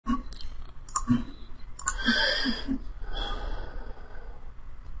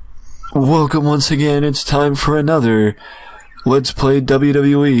Welcome once again. It's time for another Let's Play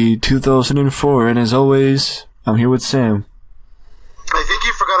WWE 2004, and as always, I'm here with Sam. I think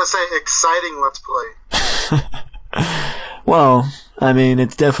you forgot to say exciting Let's Play. Well, I mean,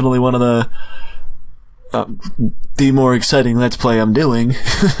 it's definitely one of the more exciting Let's Play I'm doing.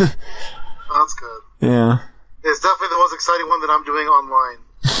 That's good. Yeah. It's definitely the most exciting one that I'm doing online.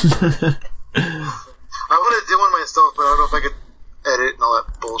 I want to do one myself, but I don't know if I could edit and all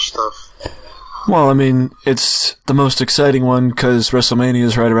that bullshit stuff. Well, I mean, it's the most exciting one because WrestleMania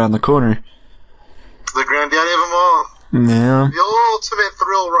is right around the corner. The granddaddy of them all. Yeah. The ultimate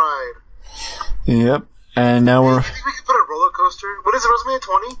thrill ride. Yep. And now You think we could put a roller coaster? What is it, WrestleMania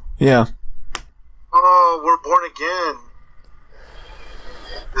 20? Yeah. Oh, we're born again.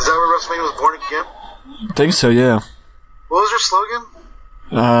 Is that where WrestleMania was born again? I think so, yeah. What was your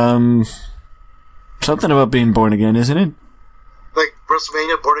slogan? Something about being born again, isn't it? Like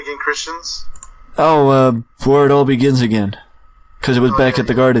WrestleMania, born again Christians? Oh, where it all begins again. Because it was back at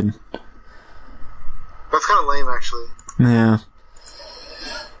the Garden. That's kind of lame, actually. Yeah.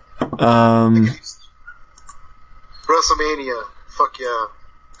 WrestleMania. Fuck yeah.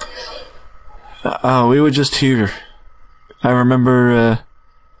 Oh, we were just here. I remember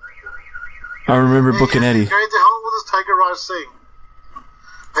booking Eddie. Gary, the hell will this Tiger Raj sing?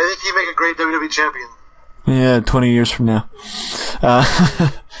 I think he'd make a great WWE champion. Yeah, 20 years from now.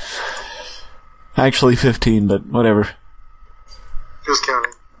 Actually 15, but whatever. Just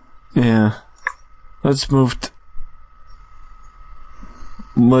counting. Yeah. Let's move to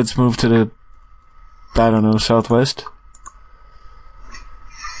the, I don't know, Southwest.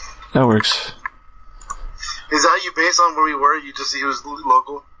 That works. Is that how you base on where we were? You just see who's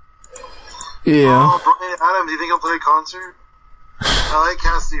local? Yeah. Oh, Brian Adams, do you think he'll play a concert? I like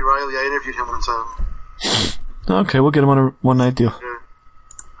Cassidy Riley. I interviewed him one time. Okay, we'll get him on a one-night deal.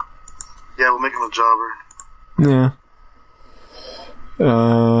 Yeah, we'll make him a jobber. Yeah.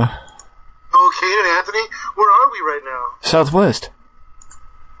 Oh, Kate and Anthony? Where are we right now? Southwest.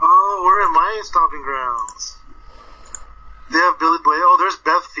 Oh, we're in my stomping grounds. They have Billy Blade. Oh, there's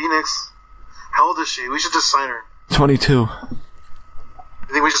Beth Phoenix. How old is she? We should just sign her. 22. You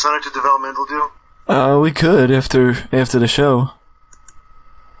think we should sign her to developmental deal? We could after the show.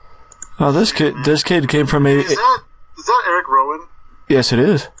 Oh, this kid came from a. Is that Eric Rowan? Yes, it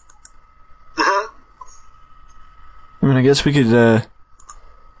is. I mean, I guess we could.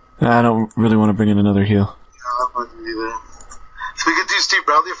 I don't really want to bring in another heel. No, I don't want to either. So we could do Steve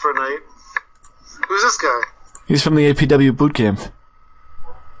Bradley for a night. Who's this guy? He's from the APW boot camp.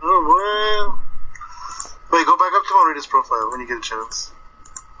 Oh, well. Wait, go back up to him and read his profile when you get a chance.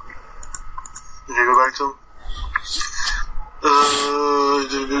 Okay, go back to him.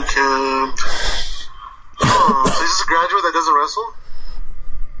 Boot camp. Oh, so he's just a graduate that doesn't wrestle?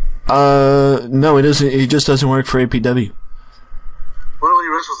 No, he doesn't. He just doesn't work for APW. What do he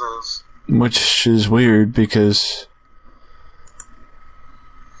wrestles as? Which is weird because,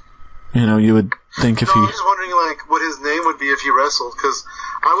 you know, you would think if no, he. I'm just wondering, like, what his name would be if he wrestled, because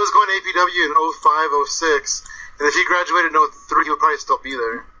I was going to APW in 05, 06, and if he graduated in 03, he would probably still be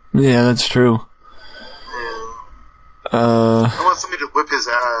there. Yeah, that's true. Yeah. I want somebody to whip his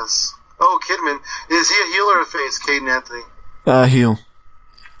ass. Oh, Kidman. Is he a heel or a face, Caden Anthony? Heel.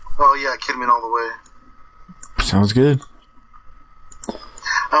 Oh, yeah, Kidman all the way. Sounds good.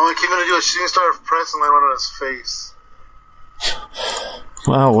 I want Kidman to do a shooting star press and land right on his face.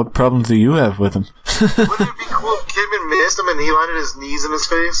 Wow, what problems do you have with him? Wouldn't it be cool if Kidman missed him and he landed his knees in his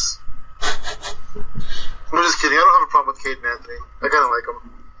face? I'm just kidding. I don't have a problem with Caden Anthony. I kind of like him.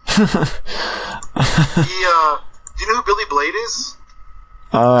 Do you know who Billy Blade is?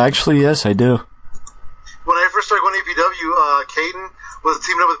 Actually, yes, I do. When I first started going to APW, Caden was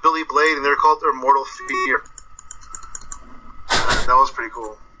teaming up with Billy Blade, and they were called their Mortal Fear. That was pretty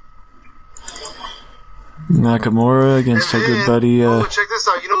cool. Nakamura against our good buddy. Oh, check this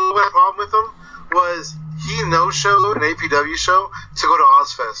out. You know what my problem with him was? He no-showed an APW show to go to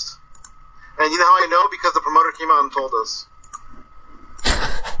Ozfest. And you know how I know? Because the promoter came out and told us.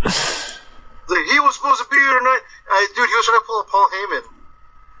 Like, he was supposed to be here tonight. Dude, he was trying to pull a Paul Heyman.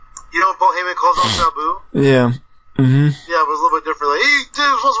 You know when Paul Heyman calls out Sabu? Yeah. Mm-hmm. Yeah, it was a little bit different. Like, he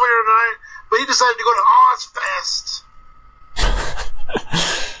was supposed to be here tonight, but he decided to go to Ozfest.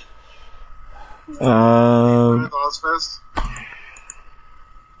 Ozfest?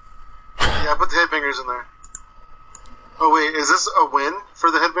 Yeah, put the headbangers in there. Oh, wait, is this a win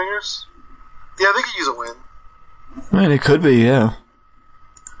for the headbangers? Yeah, they could use a win. I mean, it could be, yeah.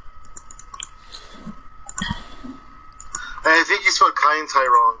 I think you spelled Kai and Tai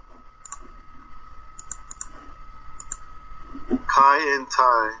wrong. Kai and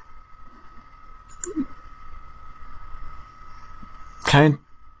Tai.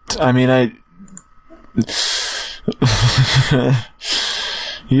 I mean, that's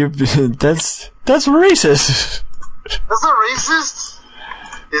racist. That's not racist,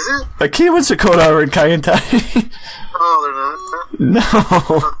 is it? Akiba Sakota are in Kaientai. Oh, they're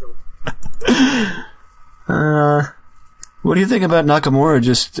No. What do you think about Nakamura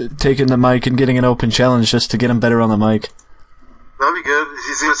just taking the mic and getting an open challenge just to get him better on the mic? That'd be good.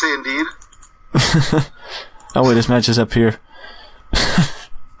 Is he going to say indeed? Oh wait, this match is up here.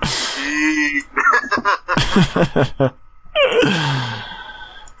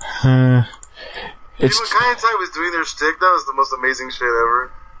 When Kaientai was doing their shtick, that was the most amazing shit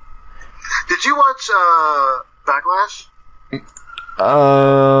ever. Did you watch Backlash?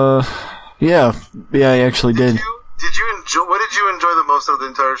 Yeah, I actually did. Did you enjoy? What did you enjoy the most of the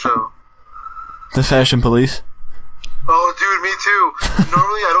entire show? The Fashion Police. Oh, dude, me too.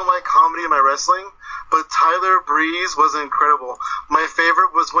 Normally, I don't like comedy in my wrestling, but Tyler Breeze was incredible. My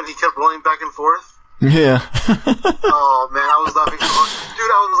favorite was when he kept rolling back and forth. Yeah. Oh man, I was laughing so hard. Dude,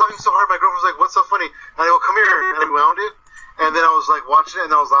 I was laughing so hard. My girlfriend was like, "What's so funny?" And I go, "Come here," and I wound it, and then I was like watching it,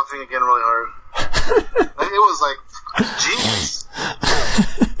 and I was laughing again really hard. Like, it was like genius.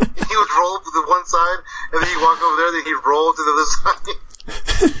 He would roll to the one side, and then he'd walk over there, then he'd roll to the other side.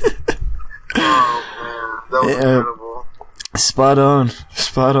 Oh man, that was incredible. Spot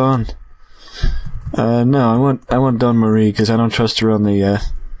on. No, I want Dawn Marie because I don't trust her on the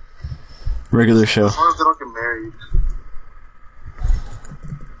regular show. As long as they don't get married.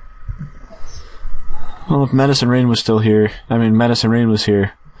 Well, if Madison Rain was still here, Madison Rain was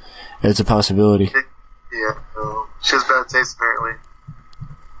here, it's a possibility. Yeah, no. She has bad taste apparently.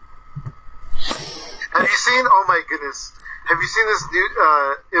 Have you seen? Oh my goodness! Have you seen this new?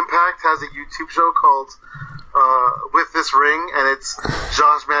 Impact has a YouTube show called "With This Ring," and it's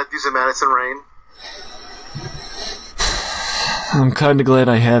Josh Matthews and Madison Rain. I'm kind of glad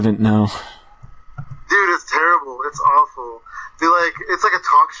I haven't now. Dude, it's terrible. It's awful. It's like a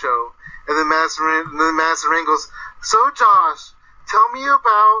talk show, and then Madison Rain goes, "So Josh, tell me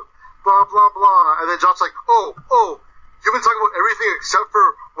about blah blah blah," and then Josh's like, "Oh, you've been talking about everything except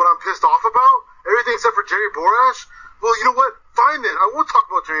for what I'm pissed off about." Everything except for Jerry Borash? Well, you know what? Fine then. I won't talk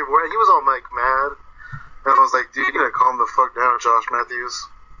about Jerry Borash. And he was all like mad. And I was like, dude, you gotta calm the fuck down, Josh Matthews.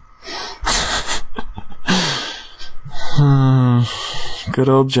 Good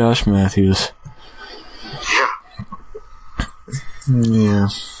old Josh Matthews. Yeah.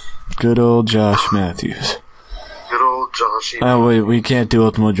 Good old Josh Matthews. Good old Josh. Oh, wait, we can't do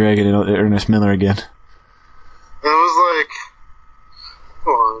Ultimo Dragon and Ernest Miller again. And it was like,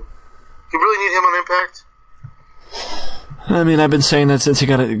 come on. You really need him on Impact? I've been saying that since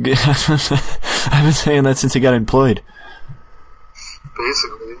he got employed.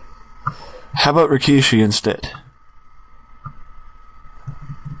 Basically. How about Rikishi instead?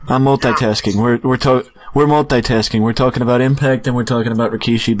 I'm multitasking. We're multitasking. We're talking about Impact and we're talking about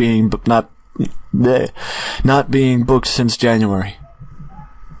Rikishi being not being booked since January.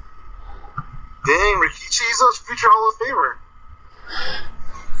 Dang, Rikishi's a future Hall of Famer.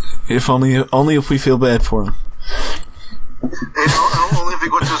 If only if we feel bad for him. And only if we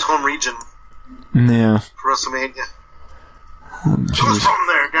go to his home region. Yeah. For WrestleMania. Who's from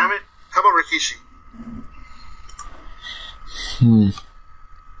there, damn it? How about Rikishi?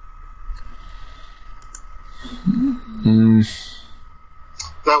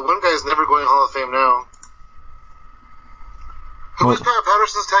 That one guy's never going Hall of Fame now. Who was Pat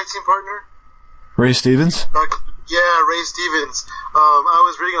Patterson's tag team partner? Ray Stevens? Yeah, Ray Stevens. I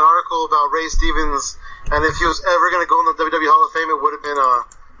was reading an article about Ray Stevens, and if he was ever going to go in the WWE Hall of Fame, it would have been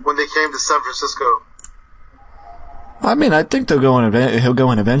when they came to San Francisco. I think he'll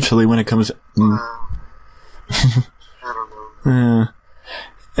go in eventually when it comes. I don't know. Yeah.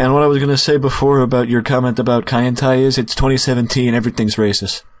 And what I was going to say before about your comment about Kaientai is it's 2017, everything's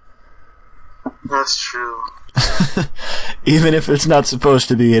racist. That's true. Even if it's not supposed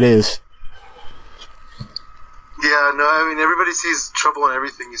to be, it is. Yeah, no, everybody sees trouble in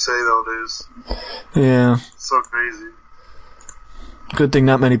everything you say nowadays. Yeah. It's so crazy. Good thing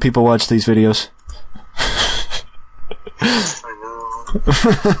not many people watch these videos. I know.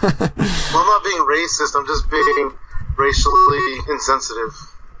 Well, I'm not being racist, I'm just being racially insensitive.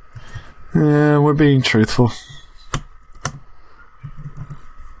 Yeah, we're being truthful.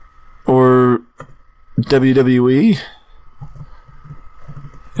 Or WWE?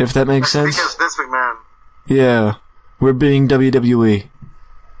 If that makes sense. Because Vince McMahon. Yeah, we're being WWE.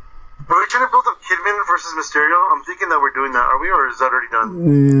 Are we trying to build up Kidman versus Mysterio? I'm thinking that we're doing that. Are we, or is that already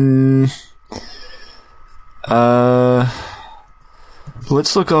done?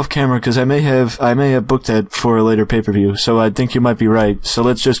 Let's look off camera because I may have booked that for a later pay-per-view. So I think you might be right. So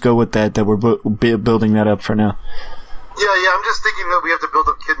let's just go with that we're building that up for now. Yeah. I'm just thinking that we have to build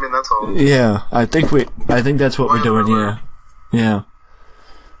up Kidman. That's all. Yeah, I think that's what we're doing. Yeah.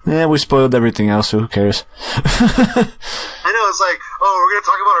 Yeah, we spoiled everything else, so who cares? I know, it's like, we're going to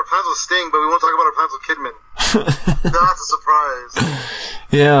talk about our plans with Sting, but we won't talk about our plans with Kidman. That's a surprise.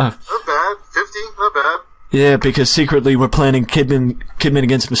 Yeah. Not bad. 50, not bad. Yeah, because secretly we're planning Kidman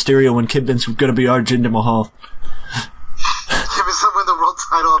against Mysterio when Kidman's going to be our Jinder Mahal. Kidman's going to win the world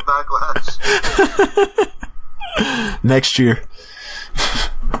title at Backlash. Next year.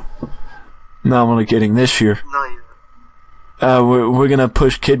 No, I'm only kidding. This year. No, you we're gonna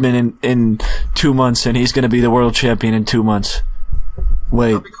push Kidman in 2 months, and he's gonna be the world champion in 2 months.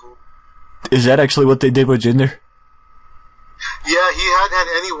 Wait, that'd be cool. Is that actually what they did with Jinder? Yeah, he hadn't had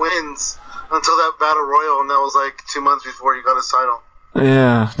any wins until that Battle Royal, and that was like 2 months before he got his title.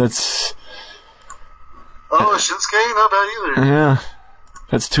 Yeah, that's... Oh, Shinsuke? Not bad either. Yeah,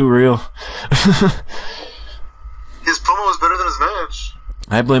 that's too real. His promo was better than his match.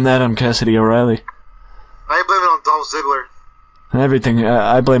 I blame that on Cassidy O'Reilly. I blame it on Dolph Ziggler. I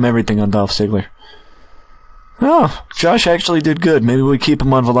blame everything on Dolph Ziggler. Oh, Josh actually did good. Maybe we keep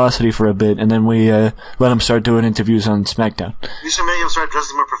him on Velocity for a bit, and then we let him start doing interviews on SmackDown. You should make him start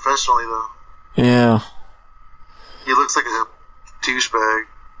dressing more professionally, though. Yeah. He looks like a douchebag.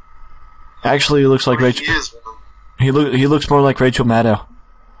 Actually, he looks like Rachel. He is. He looks more like Rachel Maddow.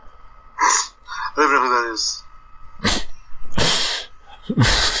 I don't even know who that is.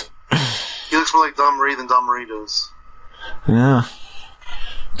 He looks more like Dom Marie than Dom Marie does. Yeah.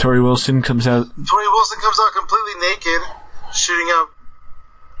 Tori Wilson comes out completely naked, shooting out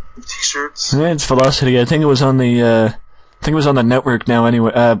t-shirts. Yeah, it's Velocity. I think it was on the network now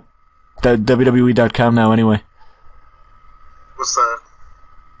anyway. The WWE.com now anyway. What's that?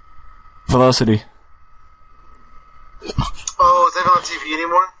 Velocity. Oh, is that not on TV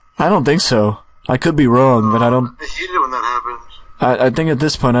anymore? I don't think so. I could be wrong, but I don't... I hated when that happened. I think at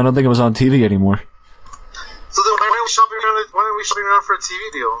this point, I don't think it was on TV anymore. So then why aren't we shopping around for a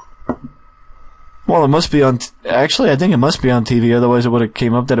TV deal? Well, it must be on... Actually, I think it must be on TV, otherwise it would have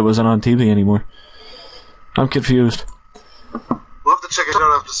came up that it wasn't on TV anymore. I'm confused. We'll have to check it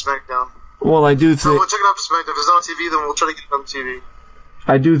out after SmackDown. Well, I do So think... we'll check it out after SmackDown. If it's not on TV, then we'll try to get it on TV.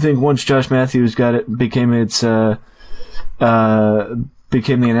 I do think once Josh Matthews became the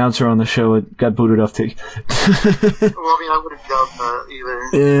announcer on the show, it got booted off TV. Well, I mean, I wouldn't doubt that either.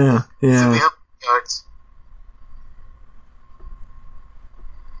 Yeah. So we have facts.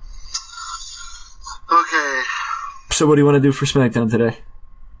 Okay. So what do you want to do for SmackDown today?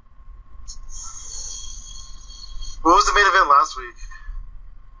 What was the main event last week?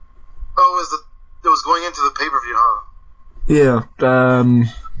 Oh, it was going into the pay-per-view, huh? Yeah.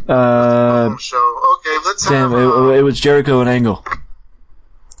 Show. Okay, let's Damn, it was Jericho and Angle.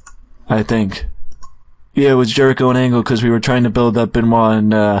 I think. Yeah, it was Jericho and Angle because we were trying to build up Benoit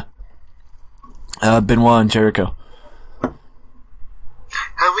and Jericho.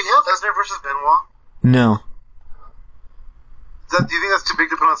 Have we had Lesnar versus Benoit? No. Do you think that's too big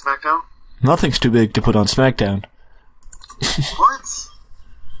to put on SmackDown? Nothing's too big to put on SmackDown. What?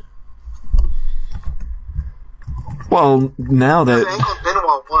 Well, now that... Angle and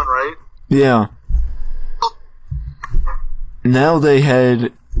Benoit won, right? Yeah. Now they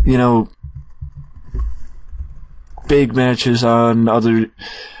had, big matches on other...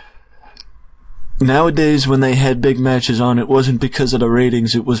 Nowadays, when they had big matches on, it wasn't because of the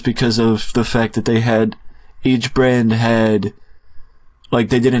ratings, it was because of the fact that each brand had, they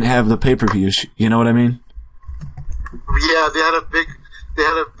didn't have the pay-per-views, you know what I mean? Yeah, they had a big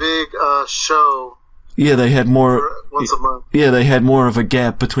show. Yeah, they had more... Once a month. Yeah, they had more of a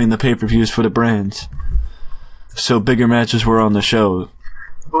gap between the pay-per-views for the brands. So bigger matches were on the show.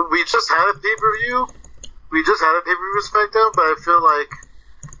 Well, we just had a pay-per-view. We just had a pay-per-view with SmackDown, but I feel like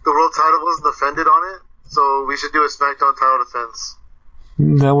the world title wasn't defended on it, so we should do a SmackDown title defense.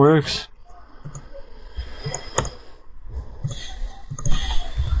 That works.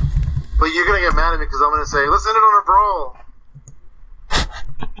 But you're gonna get mad at me because I'm gonna say, let's end it on a brawl.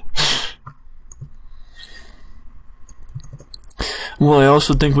 Well, I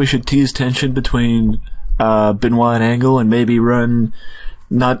also think we should tease tension between Benoit and Angle, and maybe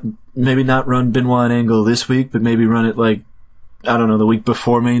not run Benoit and Angle this week, but maybe run it the week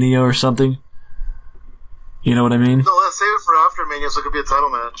before Mania or something. You know what I mean? No, let's save it for after Mania so it could be a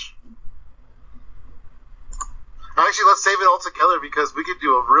title match. Actually, let's save it all together because we could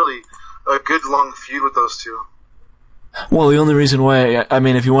do a good long feud with those two. Well, the only reason why,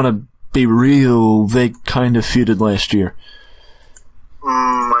 if you want to be real, they kind of feuded last year.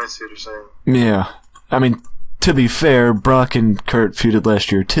 I see what you're saying. Yeah. I mean, to be fair, Brock and Kurt feuded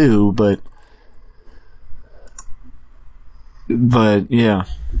last year too, but yeah.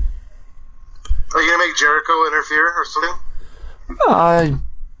 Are you gonna make Jericho interfere or something?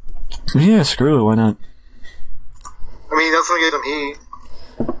 Yeah, screw it, why not? I mean, that's gonna get him heat.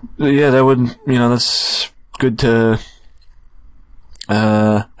 Yeah, that would, that's good to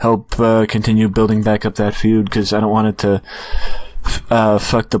help continue building back up that feud, because I don't want it to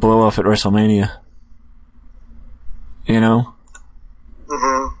fuck the blow off at WrestleMania. You know?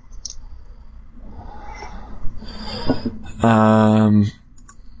 Mm-hmm.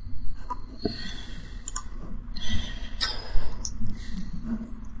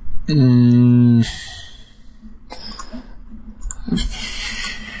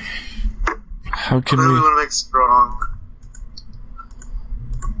 How can Who do we we want to make strong?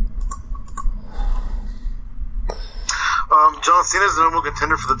 John Cena's the number one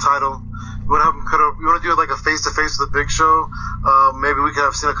contender for the title. You want to have him cut a? You want to do it like a face to face with the Big Show? Maybe we could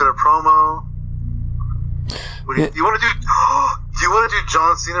have Cena cut a promo. What do you want to do? Do you want to do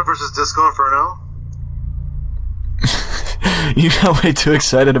John Cena versus Disco Inferno? You got way too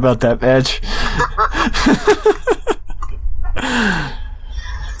excited about that match.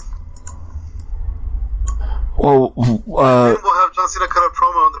 Well, we'll have John Cena cut a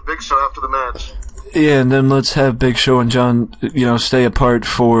promo on the Big Show after the match. Yeah, and then let's have Big Show and John, stay apart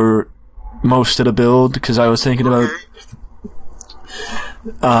for most of the build, because I was thinking about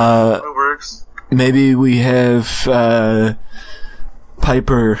that works. Maybe we have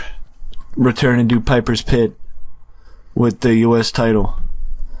Piper return and do Piper's Pit with the U.S. title.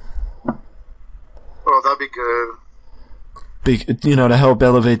 Oh, that'd be good. To help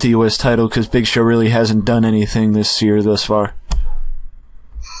elevate the U.S. title, because Big Show really hasn't done anything this year thus far.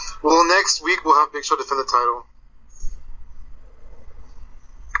 Well, next week we'll have Big Show defend the title.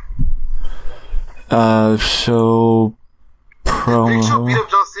 So promo. Big Show beat up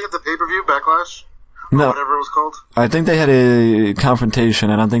John Cena at the pay-per-view Backlash. No, whatever it was called. I think they had a confrontation.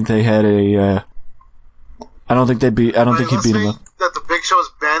 I don't think they had a. I don't think he beat him up. That the Big Show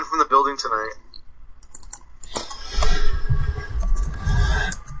is banned from the building tonight.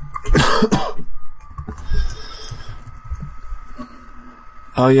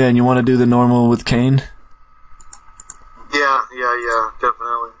 Oh yeah, and you want to do the normal with Kane? Yeah,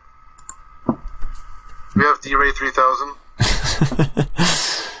 definitely. We have D-Ray 3000.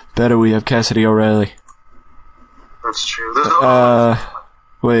 Better we have Cassidy O'Reilly. That's true. There's no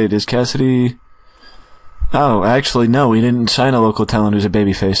wait, is Cassidy... Oh, actually, no, we didn't sign a local talent who's a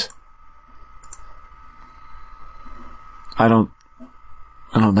babyface. I don't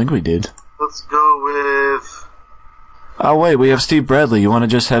think we did. Let's go with... Oh, wait, we have Steve Bradley. You want to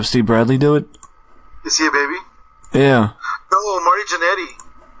just have Steve Bradley do it? Is he a baby? Yeah. No, Marty Jannetty.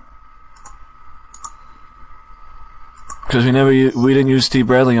 Because we didn't use Steve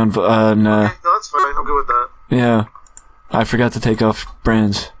Bradley on Okay, no, that's fine. I'm good with that. Yeah. I forgot to take off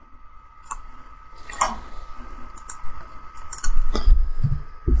brands.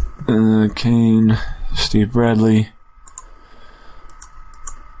 Kane, Steve Bradley.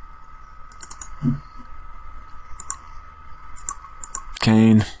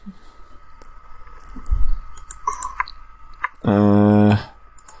 Kane. Undertaker,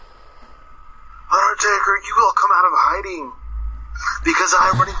 you will come out of hiding because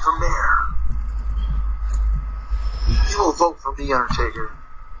I'm running for mayor. You will vote for me, Undertaker.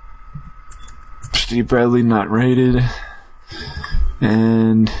 Steve Bradley not rated.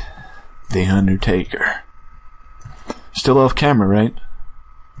 And The Undertaker. Still off camera, right?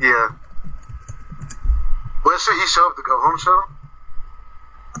 Yeah. When should he show up? The go home show?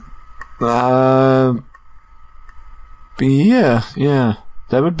 Yeah.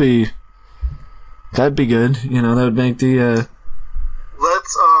 That'd be good. That would make the,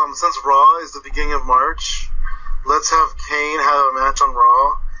 Let's, since Raw is the beginning of March, let's have Kane have a match on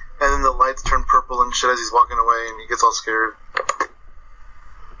Raw, and then the lights turn purple and shit as he's walking away, and he gets all scared.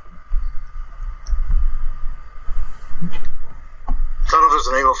 I don't know if there's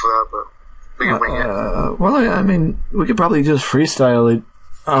an angle for that, but we can wing it. Well, I mean, we could probably just freestyle it,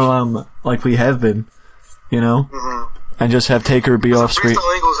 like we have been, Mm-hmm. and just have Taker be off screen.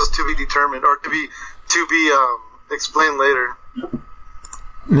 Freestyle angle is just to be determined, or to be explained later.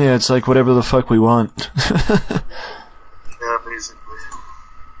 Yeah, it's like whatever the fuck we want. Yeah, basically.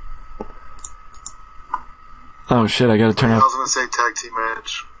 Oh shit! I gotta turn I off. was gonna say tag team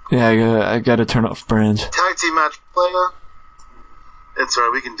match. Yeah, I gotta turn off brands. Tag team match, player. It's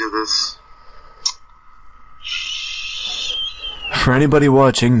alright, we can do this. For anybody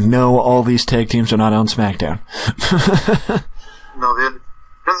watching, no, all these tag teams are not on SmackDown. No, they didn't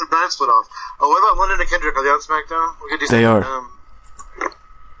split off. Oh, what about London and Kendrick? Are they on SmackDown? We could do They are.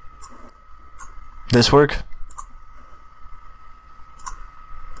 This work?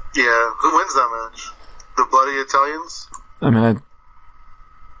 Yeah. Who wins that match? The Bloody Italians? I mean,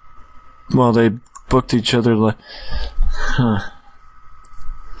 well, they booked each other like... Huh.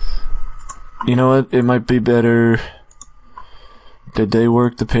 You know what? It might be better... Did they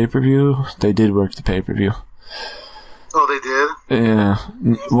work the pay-per-view? They did work the pay-per-view. Oh, they did? Yeah.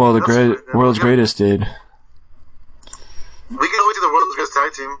 Well, the World's Greatest did. We can go to the World's Greatest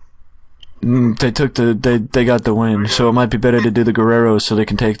Tag Team. They got the win, so it might be better to do the Guerreros so they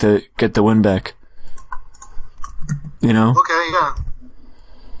can get the win back. You know? Okay, yeah.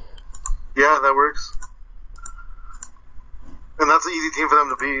 Yeah, that works. And that's an easy team for them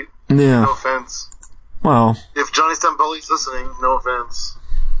to beat. Yeah. No offense. Well. If Johnny Stamboli's listening, no offense.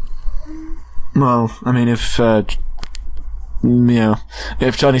 Well, I mean, if Johnny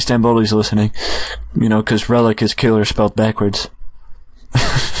Stamboli's listening, you know, because Relic is killer spelled backwards.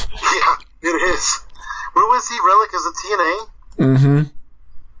 Yeah, it is. Where was he? Relic as a TNA? Mm-hmm.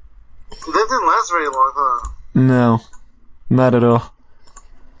 That didn't last very long, huh? No, not at all.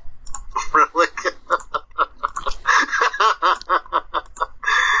 Relic.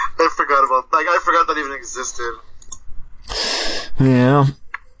 I forgot that even existed. Yeah.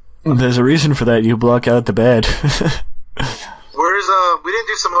 There's a reason for that. You block out the bad. Where's, we didn't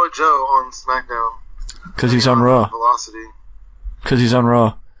do Samoa Joe on SmackDown. Because he's on Raw. Velocity. Because he's on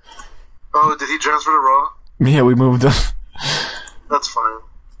Raw. Oh, did he transfer to Raw? Yeah, we moved him. That's fine.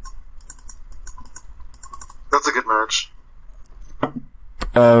 That's a good match.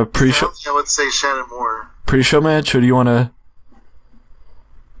 Pre-show. I would say Shannon Moore. Pre-show match, or do you want to?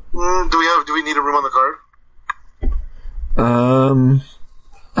 Do we need a room on the card?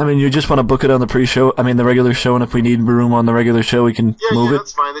 I mean, you just want to book it on the pre-show. I mean, the regular show, and if we need room on the regular show, we can move it. Yeah,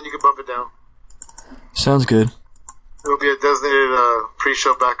 that's fine. Then you can bump it down. Sounds good. It'll be a designated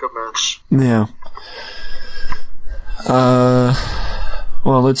pre-show backup match. Yeah.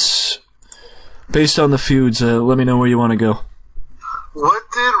 Well, based on the feuds, let me know where you want to go. What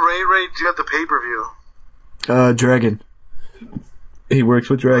did Ray do at the pay-per-view? Dragon. He works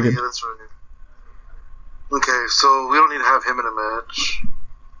with Dragon. Yeah, that's right. Okay, so we don't need to have him in a match.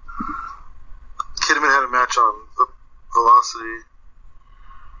 Kidman had a match on the Velocity.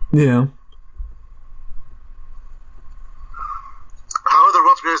 Yeah. How are the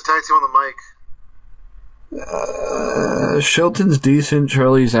World's Greatest Tag Team on the mic? Shelton's decent,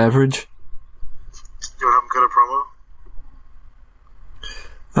 Charlie's average. You want to have him cut a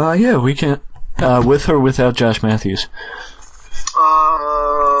promo? Yeah, we can. With or without Josh Matthews?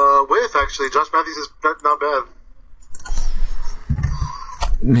 With, actually. Josh Matthews is not bad.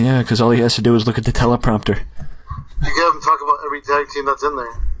 Yeah, because all he has to do is look at the teleprompter. You can have him talk about every tag team that's in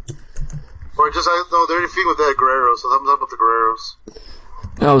there. Or just, no, they're defeating with the Guerreros, so have him talk about the Guerreros.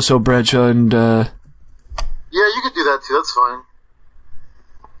 Oh, so Bradshaw and, Yeah, you could do that too, that's fine.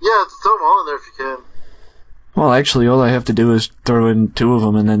 Yeah, throw them all in there if you can. Well, actually, all I have to do is throw in two of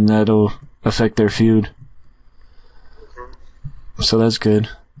them, and then that'll affect their feud. Okay. So that's good.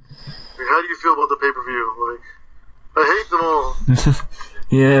 How do you feel about the pay-per-view? Like, I hate them all.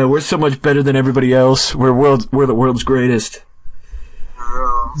 Yeah, we're so much better than everybody else. We're the world's greatest.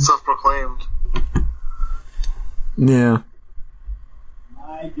 Self-proclaimed. Yeah.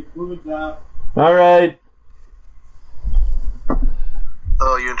 Mike, your food's up. All right.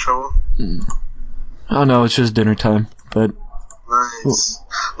 Oh, you in trouble? Oh no, it's just dinner time. But nice.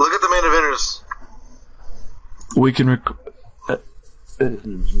 Look at the main eventers. We can not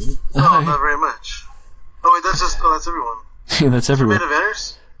very much. Oh wait, that's everyone. Yeah, that's everyone. Main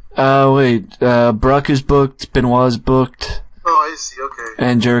eventers? Wait, Brock is booked, Benoit's booked. Oh, I see, okay.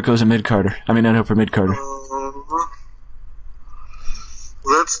 And Jericho's a mid-carder. I mean, not upper mid-carder.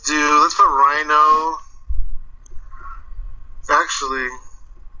 Let's put Rhino. Actually,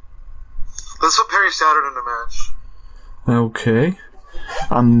 let's put Perry Saturn in the match. Okay.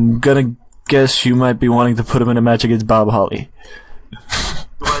 I'm gonna guess you might be wanting to put him in a match against Bob Holly.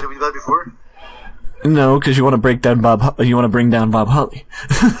 Why did we do that before? No, because you want to bring down Bob Holly. I do.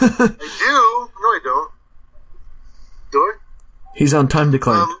 No, I don't. Do I? He's on time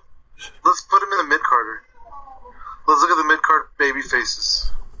decline. Let's put him in the mid-carder. Let's look at the mid-card baby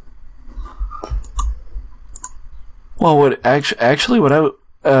faces. Well, let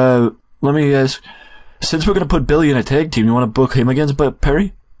me ask, since we're going to put Billy in a tag team, you want to book him against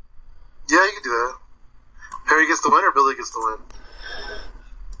Perry? Yeah, you can do that. Perry gets the win or Billy gets the win?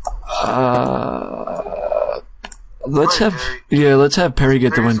 Let's have Perry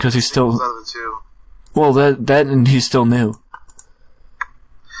get the win because he's still. Out of the two. Well, that and he's still new.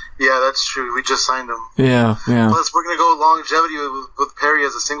 Yeah, that's true. We just signed him. Yeah. Plus, we're going to go longevity with Perry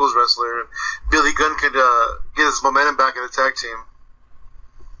as a singles wrestler. And Billy Gunn could get his momentum back in the tag team.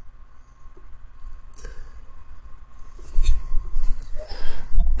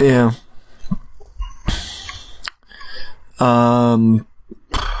 Yeah.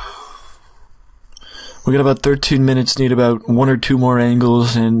 We got about 13 minutes, need about 1 or 2 more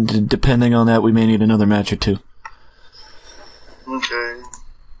angles, and depending on that, we may need another match or 2. Okay.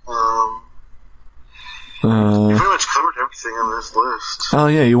 You pretty much covered everything on this list. Oh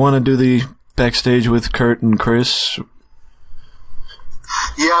yeah, you want to do the backstage with Kurt and Chris?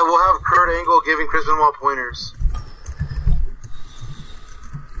 Yeah, we'll have Kurt Angle giving Chris Benoit pointers.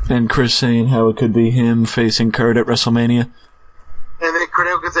 And Chris saying how it could be him facing Kurt at WrestleMania. And then Kurt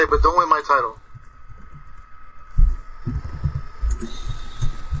Angle could say, but don't win my title.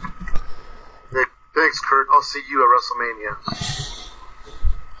 Thanks, Kurt. I'll see you at WrestleMania.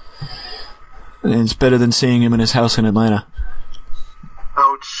 And it's better than seeing him in his house in Atlanta.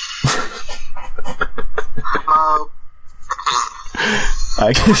 Ouch.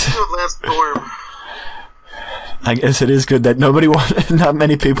 I guess. Last Storm. I guess it is good that not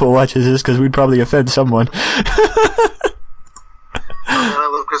many people watches this because we'd probably offend someone. Oh, man, I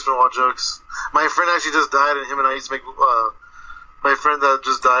love Chris Benoit jokes. My friend actually just died, and him and I used to make. My friend that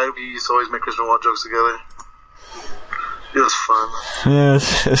just died, we used to always make Chris Benoit jokes together. It was fun. Yeah,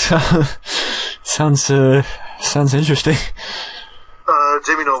 sounds interesting.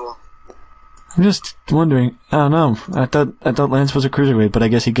 Jamie Noble. I'm just wondering. I don't know. I thought Lance was a cruiserweight, but I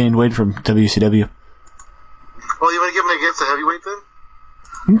guess he gained weight from WCW. Well, you want to give him against a heavyweight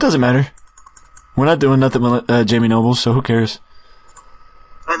then? It doesn't matter. We're not doing nothing with Jamie Noble, so who cares?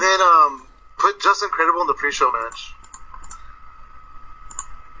 And then put Justin Credible in the pre-show match.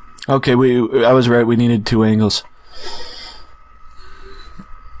 Okay, I was right. We needed 2 angles.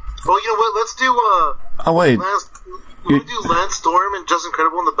 Well, you know what? Let's do oh wait. We could do Lance Storm and Justin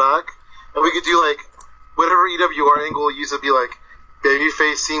Credible in the back, and we could do like whatever EWR angle used to be like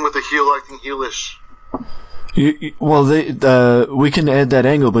babyface scene with the heel acting heelish. We can add that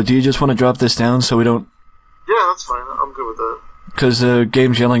angle, but do you just want to drop this down so we don't? Yeah, that's fine. I'm good with that. Because the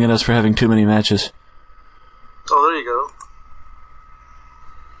game's yelling at us for having too many matches. Oh, there you go.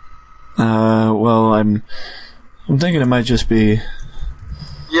 Well, I'm thinking it might just be.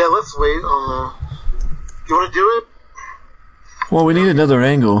 Yeah, let's wait on the. You want to do it? Well, we need another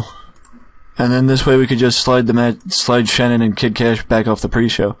angle, and then this way we could just slide Shannon and Kid Cash back off the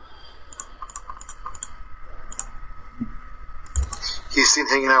pre-show. He's seen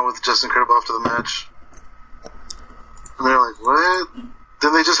hanging out with Justin Credible after the match, and they're like, "What?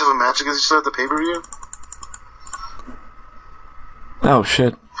 Didn't they just have a match against each other at the pay-per-view?" Oh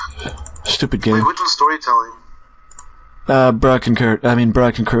shit! Stupid game. Wait, which one's storytelling? Brock and Chris.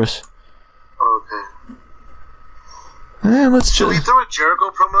 Oh, okay. Let's just. Should we throw a Jericho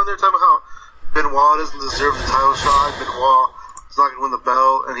promo in there talking about how Benoit doesn't deserve the title shot, Benoit is not going to win the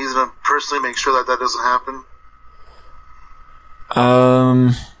belt, and he's going to personally make sure that doesn't happen?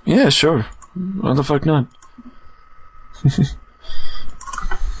 Yeah, sure. Why the fuck not? Because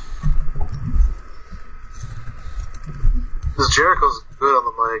Jericho's good on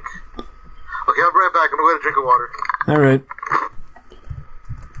the mic. Okay, I'll be right back. I'm going to get a drink of water. Alright.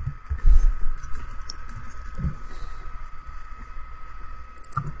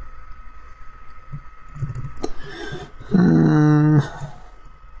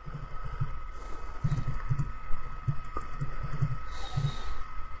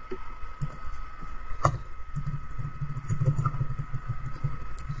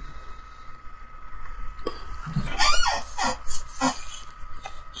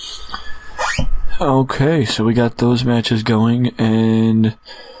 Okay, so we got those matches going, and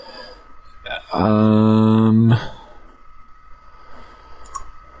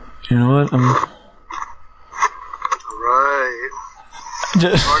you know what? Right.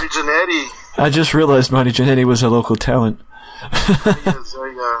 Marty Jannetty. I just realized Marty Jannetty was a local talent. Who the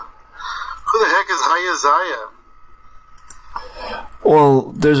heck is Hiya Zaya?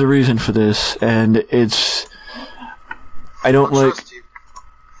 Well, there's a reason for this, and it's I don't like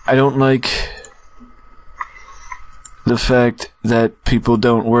the fact that people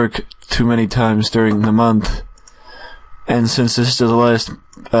don't work too many times during the month, and since this is the last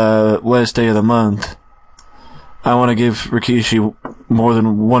day of the month, I want to give Rikishi more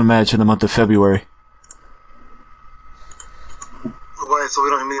than one match in the month of February. Why? So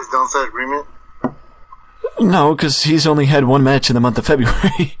we don't have any downside agreement? No, because he's only had one match in the month of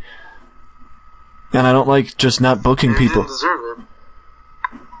February. And I don't like just not booking people. He didn't deserve it.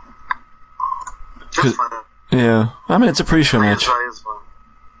 Just fine. Yeah. I mean, it's a pre-show match. Is fine.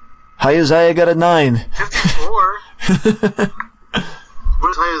 Hayazaya got a 9. 54?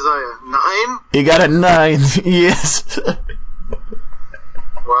 Where's Hayazaya? 9? He got a 9. Yes.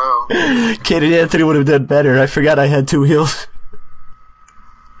 Wow. Kaden Anthony would have done better. I forgot I had 2 heals.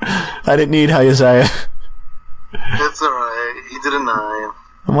 I didn't need Hayazaya. That's alright. He did a 9.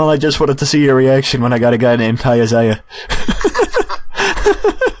 Well, I just wanted to see your reaction when I got a guy named Hayazaya.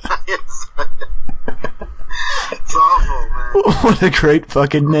 It's awful, man. What a great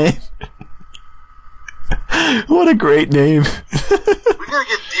fucking name. What a great name. We gotta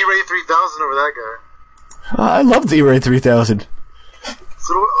get D-Ray 3000 over that guy. I love D-Ray 3000.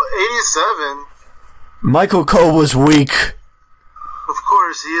 So, 87? Michael Cole was weak. Of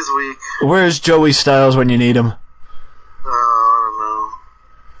course, he is weak. Where's Joey Styles when you need him? I don't know.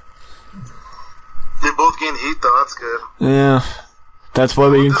 They both gain heat, though. That's good. Yeah. That's why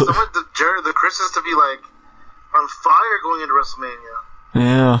we include... I want the Christians to be, like, on fire going into WrestleMania.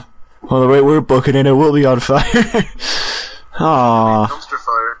 Yeah. Well, the way we're booking it will be on fire. Aww. Dumpster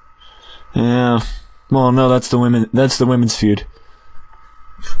fire. Yeah. Well, no, that's the women's feud.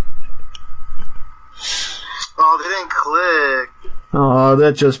 Oh, they didn't click. Oh,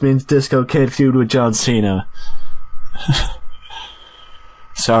 that just means Disco can't feud with John Cena.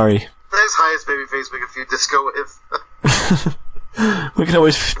 Sorry. Next highest babyface we can feud Disco with. We can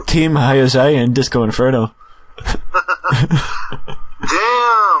always team Hayazaya and Disco Inferno.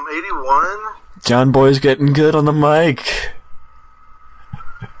 Damn, 81? John Boy's getting good on the mic.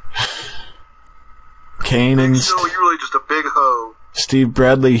 Kane and So you're really just a big hoe. Steve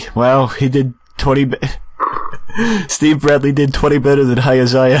Bradley. Wow, he did 20... Steve Bradley did 20 better than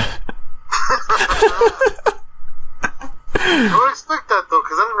Hayazaya. I would expect that, though,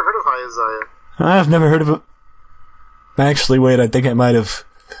 because I never heard of Hayazaya. I've never heard of it. Actually, wait, I think I might have.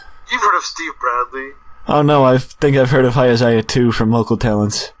 You've heard of Steve Bradley. Oh no, I think I've heard of Hayazaya too from local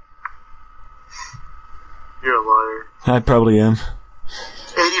talents. You're a liar. I probably am.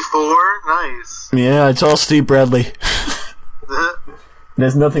 84? Nice. Yeah, it's all Steve Bradley. It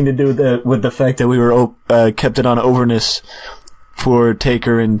has nothing to do with the fact that we were kept it on overness for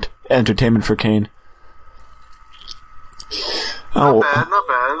Taker and entertainment for Kane. Not bad, not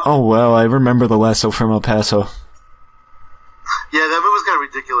bad. Oh well, I remember the lasso from El Paso. Yeah, that movie was kind of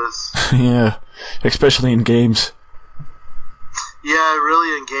ridiculous. Yeah, especially in games. Yeah,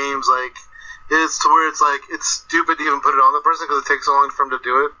 really in games, like, it's to where it's like, it's stupid to even put it on the person because it takes so long for him to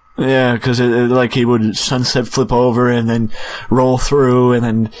do it. Yeah, because like he would sunset flip over and then roll through and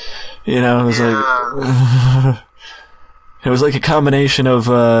then, you know, it was like... It was like a combination of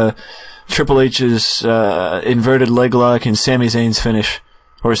Triple H's inverted leg lock and Sami Zayn's finish,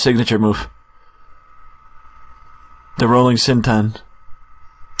 or signature move. The rolling senton.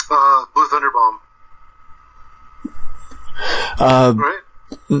 Blue Thunderbomb. Right?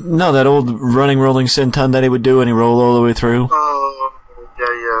 No, that old running rolling senton that he would do and he roll all the way through. Oh,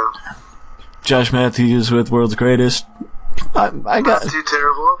 yeah. Josh Matthews with World's Greatest. I got... Not too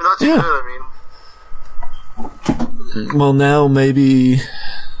terrible. Not too good, I mean. Well, now maybe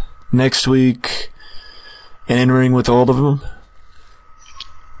next week an in-ring with all of them.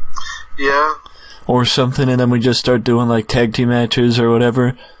 Yeah. Or something, and then we just start doing like tag team matches or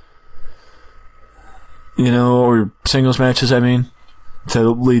whatever. You know, or singles matches, I mean,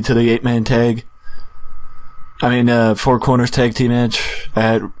 to lead to the 8-man tag. I mean, 4 corners tag team match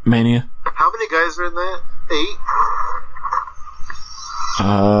at Mania. How many guys are in that?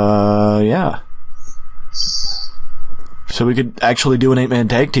 8? Yeah. So we could actually do an 8-man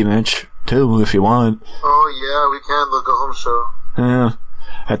tag team match, too, if you want. Oh, yeah, we can. The Go Home Show. Yeah.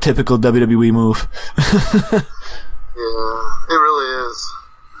 A typical WWE move. Yeah, it really is.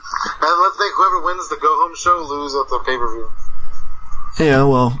 And let's think whoever wins the Go Home Show lose at the pay-per-view. Yeah,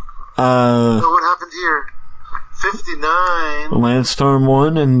 well, So what happened here? 59. Lance Storm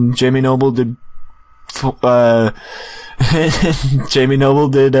won, and Jamie Noble did, Jamie Noble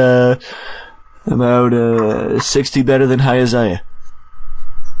did, about, 60 better than Hayazaya.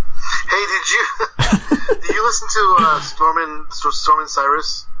 Hey, did you listen to, Storm and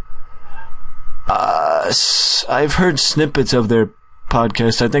Cyrus? I've heard snippets of their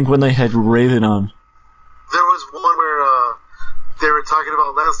podcast. I think when they had Raven on. There was one where, they were talking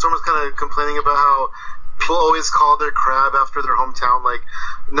about, Lance Storm was kind of complaining about how people always call their crab after their hometown, like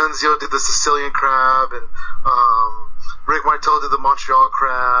Nunzio did the Sicilian crab, and Rick Martel did the Montreal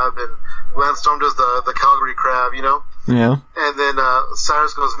crab, and Lance Storm does the Calgary crab, you know? Yeah. And then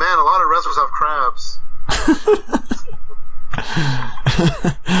Cyrus goes, man, a lot of wrestlers have crabs.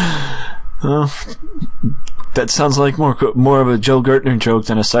 Well, that sounds like more of a Joe Gertner joke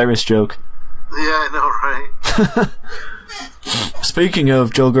than a Cyrus joke. Yeah, I know, right? Speaking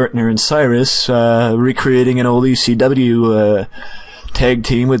of Joel Gertner and Cyrus, recreating an old ECW tag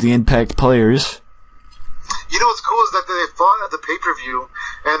team with the Impact players. You know what's cool is that they fought at the pay-per-view,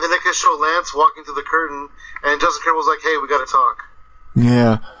 and then they could show Lance walking through the curtain, and Justin Credible was like, "Hey, we gotta talk."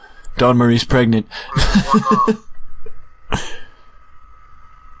 Yeah, Dawn Marie's pregnant. Walk off.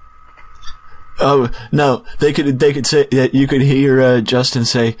 Oh no, they could say that you could hear Justin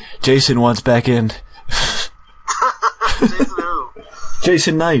say, "Jason wants back in." Jason who?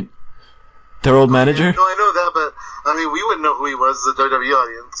 Jason Knight, their old manager. No, I know that, but I mean, we wouldn't know who he was as a WWE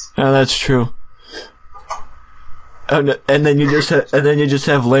audience. Oh, that's true. And then you just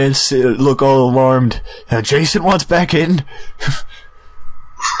have Lance look all alarmed. Jason wants back in.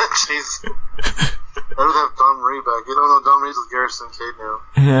 Jeez. I would have Don Marie back. You don't know Don Marie's with Garrison Cade now.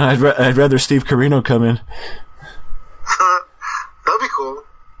 Yeah, I'd rather Steve Corino come in. That'd be cool.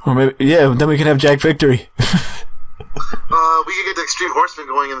 Or maybe, yeah, then we can have Jack Victory. We could get the Extreme Horsemen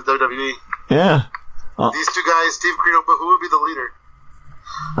going in the WWE. Yeah. These two guys, Steve Corino, but who would be the leader?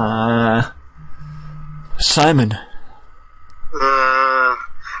 Simon. I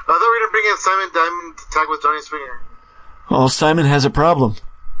thought we were going to bring in Simon Diamond to tag with Johnny Swinger. Well, Simon has a problem.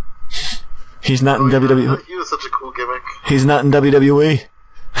 He's not in WWE. He was such a cool gimmick. He's not in WWE.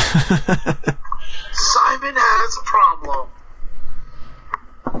 Simon has a problem.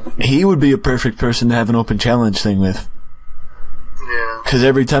 He would be a perfect person to have an open challenge thing with. Yeah. Because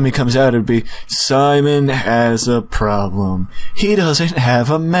every time he comes out, it'd be, Simon has a problem. He doesn't have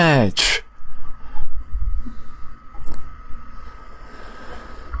a match.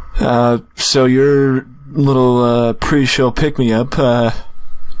 So your little pre-show pick-me-up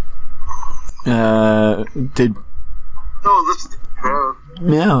did... No, this is the crowd.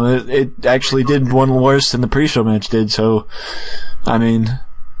 Yeah, it actually did one worse than the pre-show match did, so, I mean,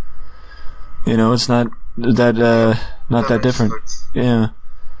 you know, it's not that different. Yeah.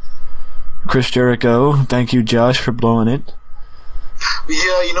 Chris Jericho, thank you, Josh, for blowing it.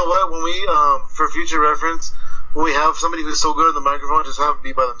 Yeah, you know what? When we, for future reference, when we have somebody who's so good on the microphone, just have them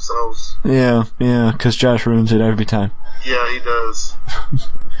be by themselves. Yeah, because Josh ruins it every time. Yeah, he does.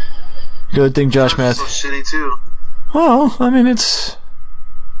 Good thing Josh Math. So shitty too. Well, I mean, it's...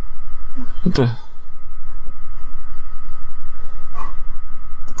 What the...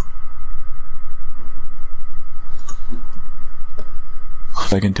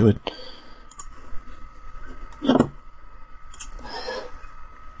 Back into it.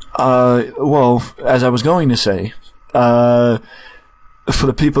 Well, as I was going to say, for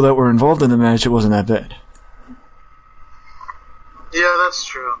the people that were involved in the match, it wasn't that bad. Yeah, that's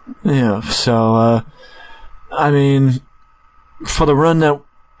true. Yeah, so, I mean, for the run that,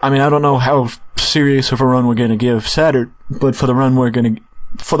 I mean, I don't know how serious of a run we're going to give Saturn, but for the run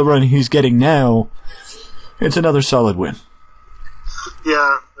for the run he's getting now, it's another solid win.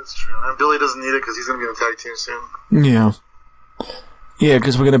 Yeah, that's true. And Billy doesn't need it because he's going to be in the tag team soon. Yeah. Yeah,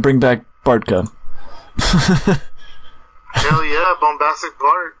 because we're going to bring back Bart Gunn. Hell yeah, Bombastic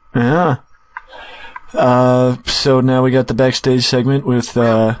Bart. Yeah. So now we got the backstage segment with, Kurt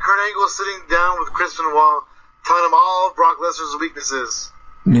Angle sitting down with Chris Benoit, telling him all of Brock Lesnar's weaknesses.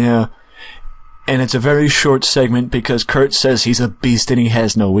 Yeah. And it's a very short segment because Kurt says he's a beast and he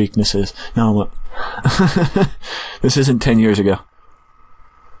has no weaknesses. No, look. This isn't 10 years ago.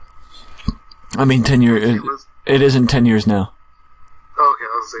 I mean, 10 years. It isn't 10 years now. Oh, okay,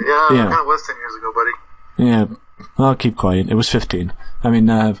 let's see. Yeah, it kind of was 10 years ago, buddy. Yeah. I'll keep quiet. It was 15. I mean,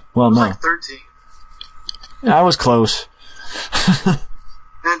 well, it was no. like 13. I was close.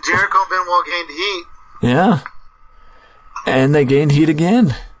 And Jericho and Benoit gained heat. Yeah. And they gained heat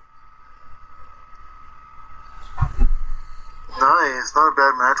again. Nice. Not a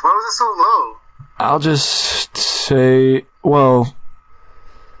bad match. Why was it so low? I'll just say, well,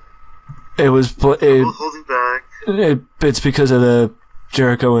 it was... holding back. It's because of the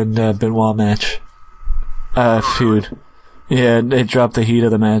Jericho and Benoit match. Feud. Yeah, it dropped the heat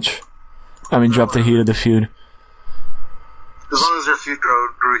of the match. I mean, dropped the heat of the feud. As long as their feud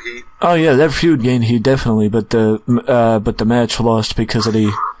grew heat. Oh yeah, that feud gained heat definitely, but the match lost because of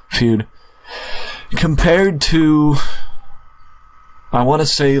the feud. Compared to, I want to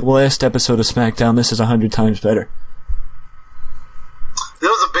say, last episode of SmackDown, this is 100 times better. That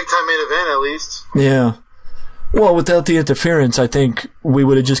was a big time main event, at least. Yeah. Well, without the interference, I think we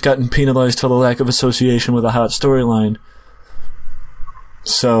would have just gotten penalized for the lack of association with a hot storyline.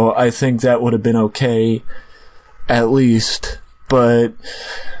 So I think that would have been okay, at least. But,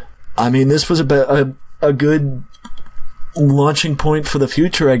 I mean, this was a good launching point for the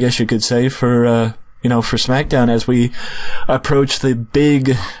future, I guess you could say, for SmackDown as we approach the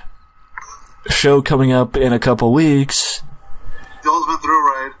big show coming up in a couple weeks. The Ultimate Thrill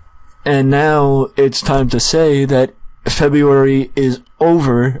Ride. And now it's time to say that February is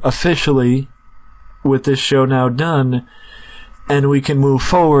over officially with this show now done, and we can move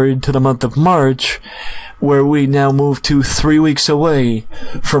forward to the month of March, where we now move to 3 weeks away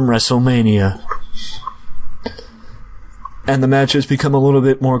from WrestleMania. And the matches become a little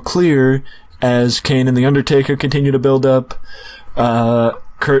bit more clear as Kane and The Undertaker continue to build up,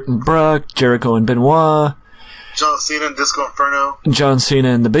 Kurt and Brock, Jericho and Benoit, John Cena and Disco Inferno, John Cena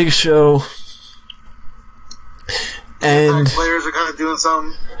and The Big Show. And players are kind of doing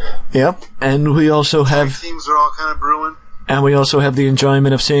something. Yep, and we also have teams are all kind of brewing. And we also have the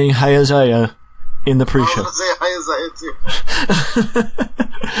enjoyment of seeing Hayazaya in the pre-show. I was going to say Hayazaya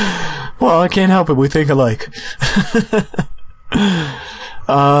too. Well, I can't help it. We think alike.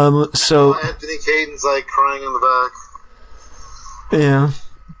 So Anthony Caden's like crying in the back. Yeah,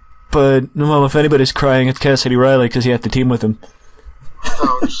 but well, if anybody's crying, it's Cassidy Riley because he had to team with him.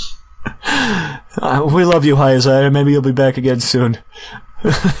 Ouch. We love you, Hayazaya. Maybe you'll be back again soon.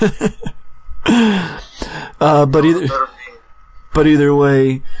 But either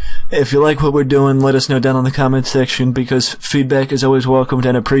way, if you like what we're doing, let us know down in the comment section, because feedback is always welcomed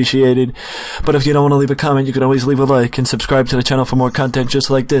and appreciated. But if you don't want to leave a comment, you can always leave a like and subscribe to the channel for more content just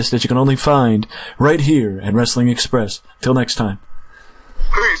like this that you can only find right here at Wrestling Express. Till next time.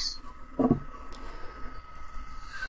 Peace.